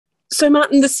So,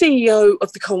 Martin, the CEO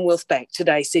of the Commonwealth Bank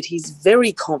today said he's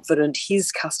very confident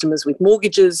his customers with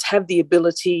mortgages have the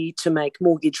ability to make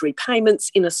mortgage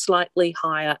repayments in a slightly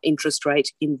higher interest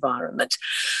rate environment.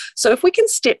 So if we can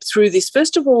step through this,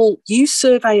 first of all, you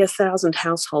survey 1,000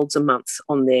 households a month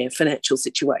on their financial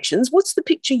situations. What's the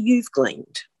picture you've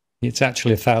gleaned? It's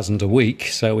actually 1,000 a week,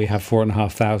 so we have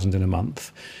 4,500 in a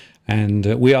month. And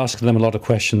we ask them a lot of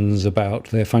questions about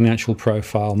their financial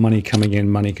profile, money coming in,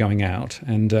 money going out.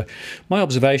 And my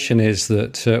observation is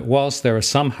that whilst there are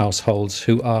some households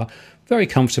who are very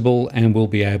comfortable and will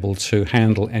be able to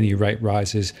handle any rate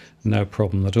rises, no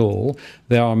problem at all,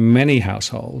 there are many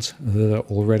households that are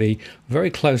already very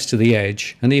close to the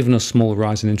edge, and even a small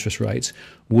rise in interest rates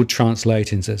would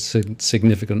translate into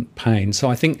significant pain. So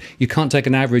I think you can't take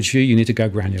an average view, you need to go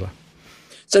granular.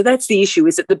 So that's the issue,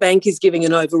 is that the bank is giving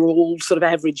an overall sort of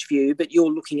average view, but you're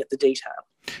looking at the detail.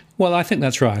 Well, I think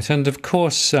that's right. And of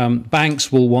course,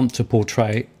 banks will want to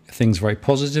portray things very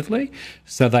positively.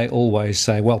 So they always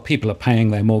say, well, people are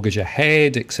paying their mortgage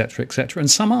ahead, et cetera,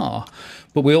 and some are.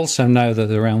 But we also know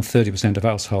that around 30% of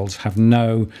households have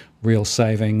no real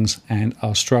savings and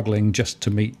are struggling just to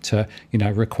meet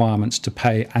requirements to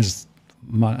pay as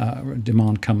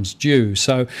demand comes due.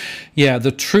 So, yeah,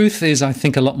 the truth is, I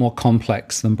think, a lot more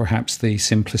complex than perhaps the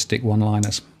simplistic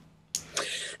one-liners.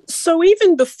 So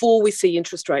even before we see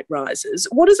interest rate rises,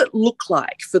 what does it look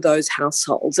like for those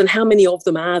households, and how many of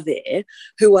them are there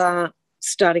who are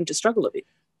starting to struggle a bit?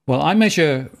 Well, I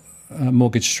measure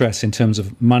mortgage stress in terms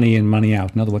of money in, money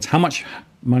out. In other words, how much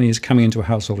money is coming into a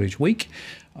household each week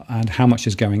and how much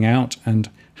is going out, and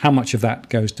how much of that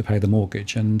goes to pay the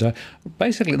mortgage. And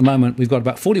basically at the moment, we've got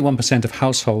about 41% of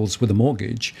households with a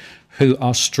mortgage who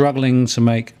are struggling to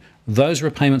make those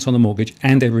repayments on the mortgage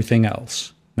and everything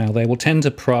else. Now, they will tend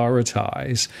to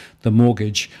prioritise the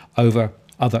mortgage over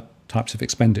other types of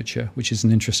expenditure, which is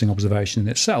an interesting observation in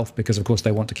itself, because, of course,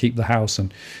 they want to keep the house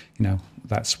and,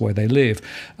 that's where they live.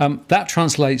 That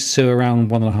translates to around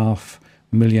 1.5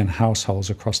 million households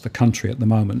across the country at the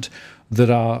moment that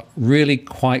are really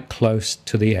quite close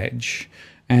to the edge.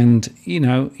 And,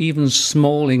 even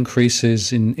small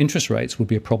increases in interest rates would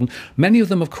be a problem. Many of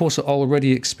them, of course, are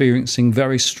already experiencing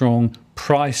very strong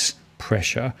price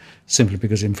pressure, simply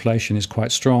because inflation is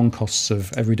quite strong, costs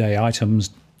of everyday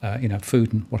items,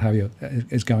 food and what have you,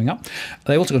 is going up.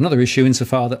 They also got another issue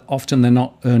insofar that often they're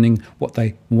not earning what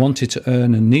they wanted to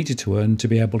earn and needed to earn to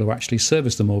be able to actually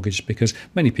service the mortgage, because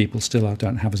many people still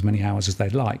don't have as many hours as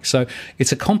they'd like. So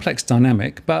it's a complex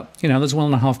dynamic, but, there's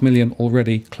 1.5 million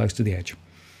already close to the edge.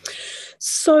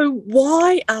 So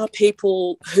why are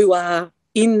people who are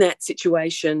in that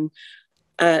situation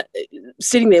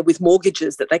sitting there with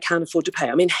mortgages that they can't afford to pay?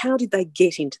 I mean, how did they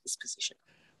get into this position?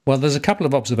 Well, there's a couple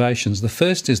of observations. The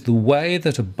first is the way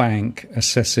that a bank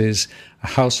assesses a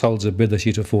household's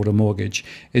ability to afford a mortgage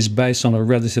is based on a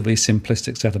relatively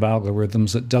simplistic set of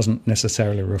algorithms that doesn't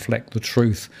necessarily reflect the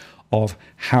truth of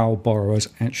how borrowers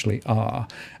actually are.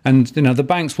 And, the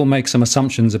banks will make some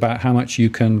assumptions about how much you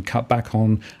can cut back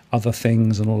on other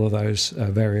things and all of those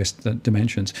various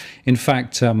dimensions. In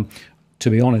fact, to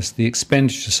be honest, the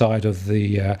expenditure side of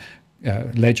the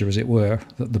ledger, as it were,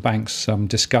 that the banks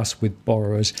discuss with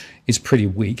borrowers is pretty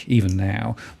weak even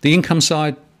now. The income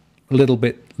side, a little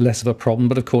bit less of a problem,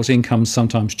 but of course incomes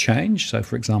sometimes change. So,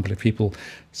 for example, if people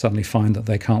suddenly find that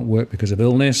they can't work because of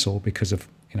illness or because of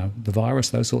the virus,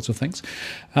 those sorts of things.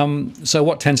 So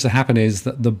what tends to happen is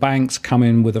that the banks come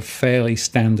in with a fairly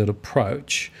standard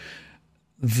approach.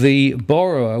 The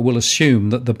borrower will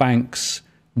assume that the bank's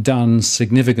done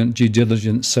significant due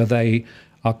diligence, so they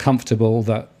are comfortable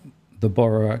that the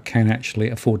borrower can actually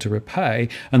afford to repay,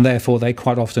 and therefore they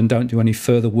quite often don't do any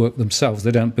further work themselves.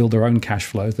 They don't build their own cash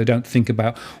flows. They don't think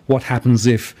about what happens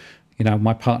if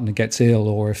my partner gets ill,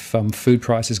 or if food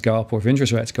prices go up, or if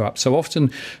interest rates go up. So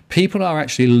often people are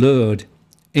actually lured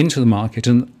into the market,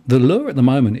 and the lure at the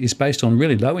moment is based on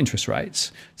really low interest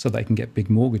rates so they can get big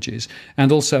mortgages,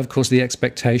 and also, of course, the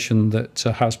expectation that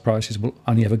house prices will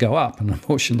only ever go up. And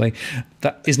unfortunately,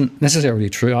 that isn't necessarily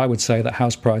true. I would say that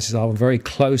house prices are very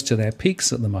close to their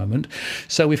peaks at the moment.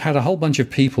 So we've had a whole bunch of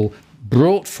people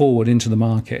brought forward into the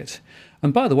market.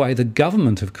 And by the way, the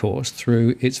government, of course,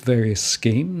 through its various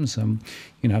schemes,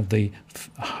 the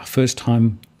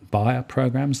first-time buyer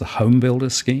programs, the home builder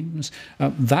schemes,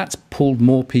 that's pulled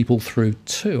more people through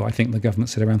too. I think the government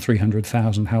said around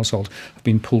 300,000 households have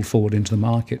been pulled forward into the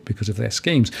market because of their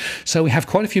schemes. So we have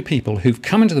quite a few people who've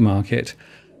come into the market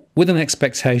with an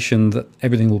expectation that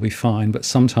everything will be fine, but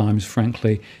sometimes,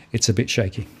 frankly, it's a bit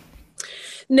shaky.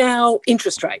 Now,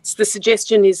 interest rates. The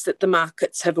suggestion is that the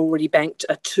markets have already banked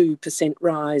a 2%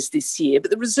 rise this year,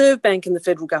 but the Reserve Bank and the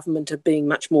federal government are being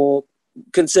much more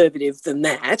conservative than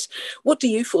that. What do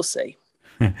you foresee?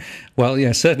 Well,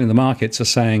 yeah, certainly the markets are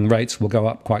saying rates will go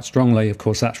up quite strongly. Of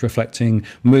course, that's reflecting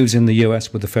moves in the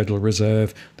US with the Federal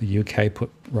Reserve. The UK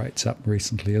put rates up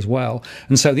recently as well.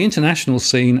 And so the international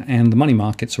scene and the money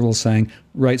markets are all saying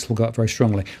rates will go up very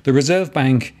strongly. The Reserve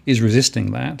Bank is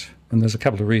resisting that. And there's a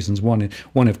couple of reasons. One,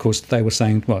 of course, they were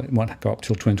saying, well, it won't go up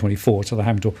till 2024, so they're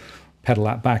having to pedal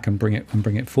that back and bring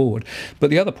it forward.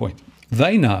 But the other point,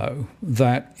 they know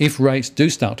that if rates do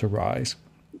start to rise,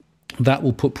 that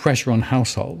will put pressure on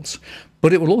households.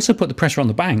 But it will also put the pressure on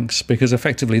the banks because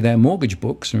effectively their mortgage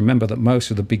books, and remember that most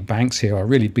of the big banks here are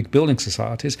really big building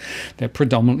societies, they're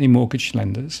predominantly mortgage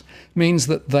lenders, means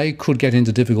that they could get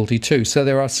into difficulty too. So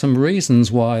there are some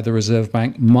reasons why the Reserve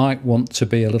Bank might want to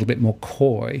be a little bit more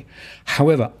coy.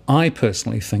 However, I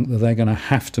personally think that they're going to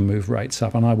have to move rates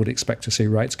up, and I would expect to see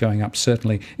rates going up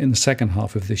certainly in the second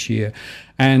half of this year.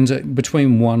 And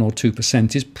between 1 or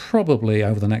 2% is probably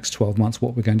over the next 12 months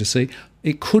what we're going to see.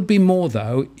 It could be more,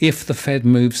 though, if the Fed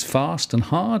moves fast and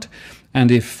hard and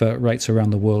if rates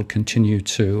around the world continue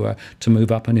to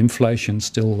move up and inflation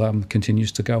still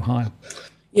continues to go higher.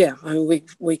 Yeah, I mean,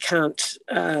 we can't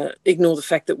ignore the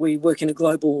fact that we work in a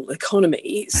global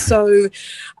economy. So,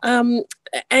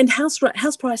 and house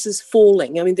prices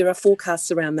falling. I mean, there are forecasts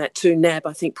around that too. NAB,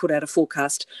 I think, put out a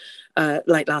forecast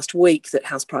late last week that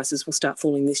house prices will start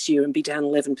falling this year and be down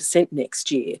 11%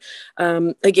 next year.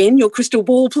 Again, your crystal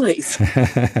ball, please.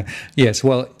 Yes,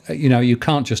 well, you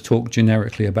can't just talk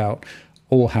generically about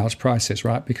all house prices,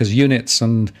 right? Because units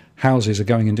and houses are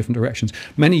going in different directions.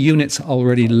 Many units are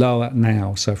already lower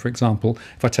now. So, for example,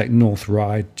 if I take North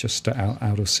Ryde, just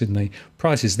out of Sydney,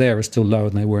 prices there are still lower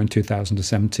than they were in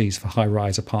 2070s for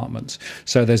high-rise apartments.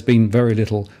 So there's been very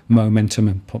little momentum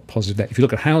and positive there. If you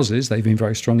look at houses, they've been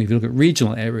very strong. If you look at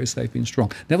regional areas, they've been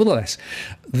strong. Nevertheless,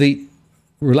 the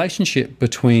relationship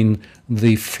between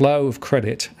the flow of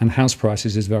credit and house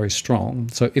prices is very strong.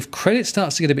 So if credit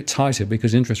starts to get a bit tighter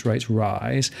because interest rates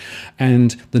rise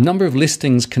and the number of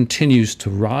listings continues to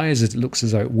rise, as it looks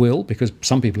as though it will, because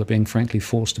some people are being frankly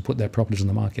forced to put their properties on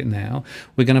the market now,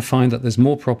 we're going to find that there's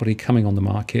more property coming on the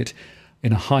market.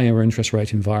 In a higher interest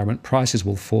rate environment, prices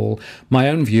will fall. My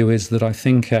own view is that I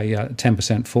think a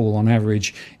 10% fall on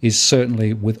average is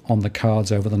certainly on the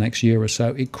cards over the next year or so.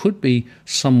 It could be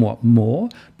somewhat more,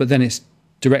 but then it's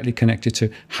directly connected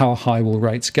to how high will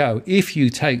rates go. If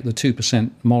you take the 2%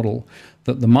 model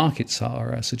that the markets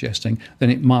are suggesting,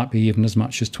 then it might be even as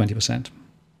much as 20%.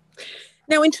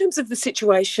 Now, in terms of the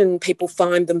situation people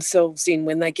find themselves in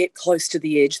when they get close to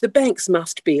the edge, the banks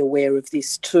must be aware of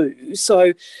this too.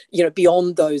 So,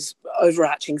 beyond those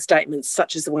overarching statements,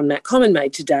 such as the one Matt Comyn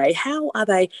made today, how are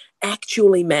they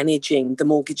actually managing the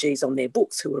mortgagees on their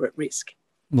books who are at risk?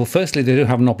 Well, firstly, they do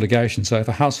have an obligation. So if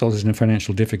a household is in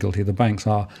financial difficulty, the banks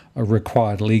are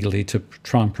required legally to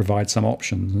try and provide some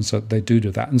options. And so they do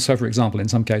that. And so, for example, in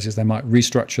some cases, they might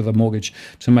restructure the mortgage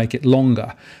to make it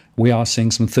longer. We are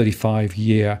seeing some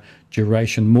 35-year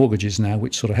duration mortgages now,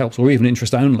 which sort of helps, or even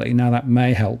interest only. Now, that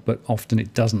may help, but often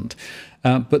it doesn't.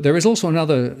 But there is also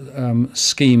another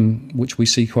scheme which we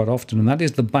see quite often, and that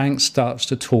is the bank starts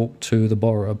to talk to the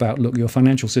borrower about, look, your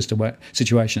financial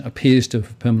situation appears to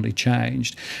have permanently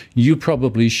changed. You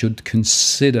probably should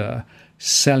consider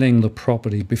selling the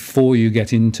property before you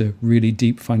get into really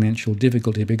deep financial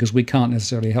difficulty, because we can't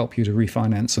necessarily help you to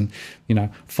refinance and,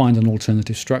 find an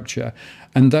alternative structure.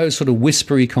 And those sort of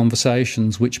whispery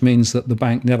conversations, which means that the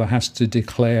bank never has to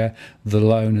declare the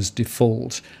loan as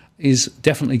default, is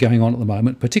definitely going on at the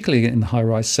moment, particularly in the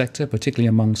high-rise sector, particularly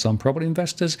among some property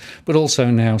investors, but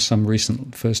also now some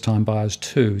recent first-time buyers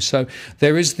too. So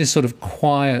there is this sort of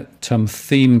quiet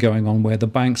theme going on where the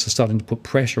banks are starting to put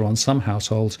pressure on some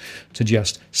households to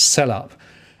just sell up.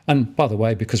 And by the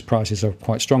way, because prices are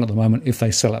quite strong at the moment, if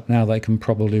they sell up now, they can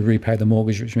probably repay the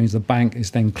mortgage, which means the bank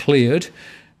is then cleared.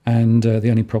 And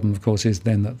the only problem, of course, is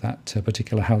then that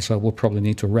particular household will probably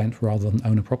need to rent rather than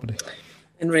own a property.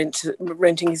 And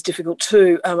renting is difficult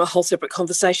too, a whole separate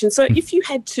conversation. So if you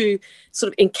had to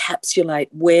sort of encapsulate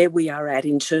where we are at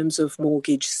in terms of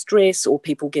mortgage stress or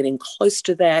people getting close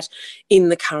to that in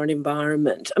the current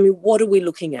environment, I mean, what are we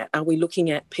looking at? Are we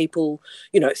looking at people,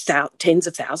 tens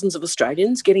of thousands of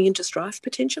Australians getting into strife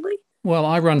potentially? Well,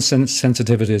 I run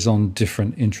sensitivities on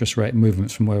different interest rate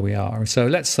movements from where we are. So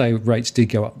let's say rates did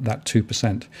go up that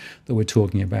 2% that we're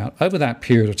talking about. Over that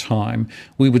period of time,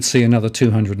 we would see another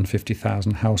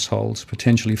 250,000 households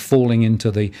potentially falling into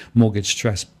the mortgage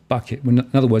stress bucket. In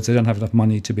other words, they don't have enough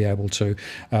money to be able to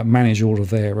manage all of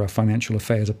their financial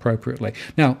affairs appropriately.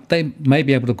 Now, they may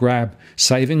be able to grab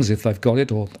savings if they've got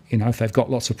it, or if they've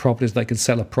got lots of properties, they could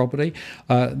sell a property.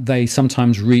 They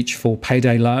sometimes reach for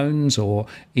payday loans or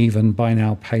even buy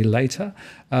now, pay later,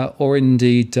 or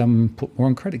indeed put more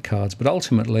on credit cards. But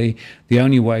ultimately, the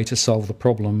only way to solve the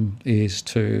problem is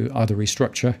to either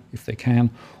restructure, if they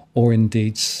can, or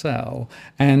indeed sell.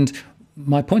 And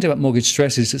my point about mortgage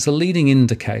stress is it's a leading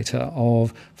indicator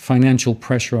of financial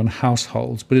pressure on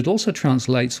households, but it also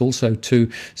translates also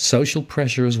to social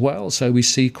pressure as well. So we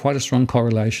see quite a strong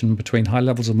correlation between high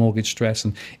levels of mortgage stress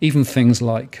and even things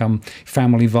like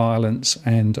family violence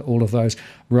and all of those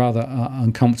rather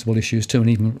uncomfortable issues too, and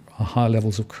even higher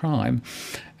levels of crime.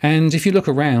 And if you look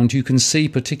around, you can see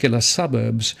particular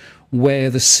suburbs where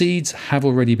the seeds have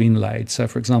already been laid. So,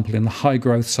 for example, in the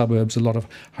high-growth suburbs, a lot of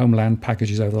homeland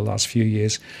packages over the last few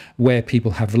years where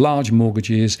people have large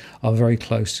mortgages are very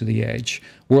close to the edge.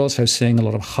 We're also seeing a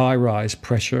lot of high-rise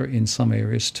pressure in some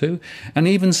areas too. And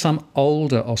even some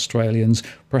older Australians,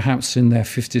 perhaps in their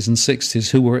 50s and 60s,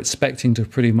 who were expecting to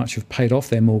pretty much have paid off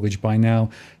their mortgage by now,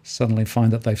 suddenly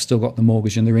find that they've still got the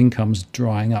mortgage and their income's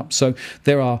drying up. So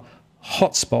there are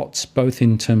hotspots, both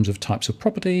in terms of types of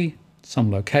property,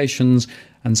 some locations,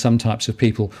 and some types of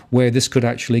people, where this could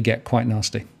actually get quite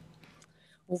nasty.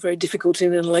 All very difficult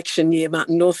in an election year.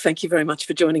 Martin North, thank you very much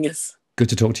for joining us. Good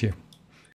to talk to you.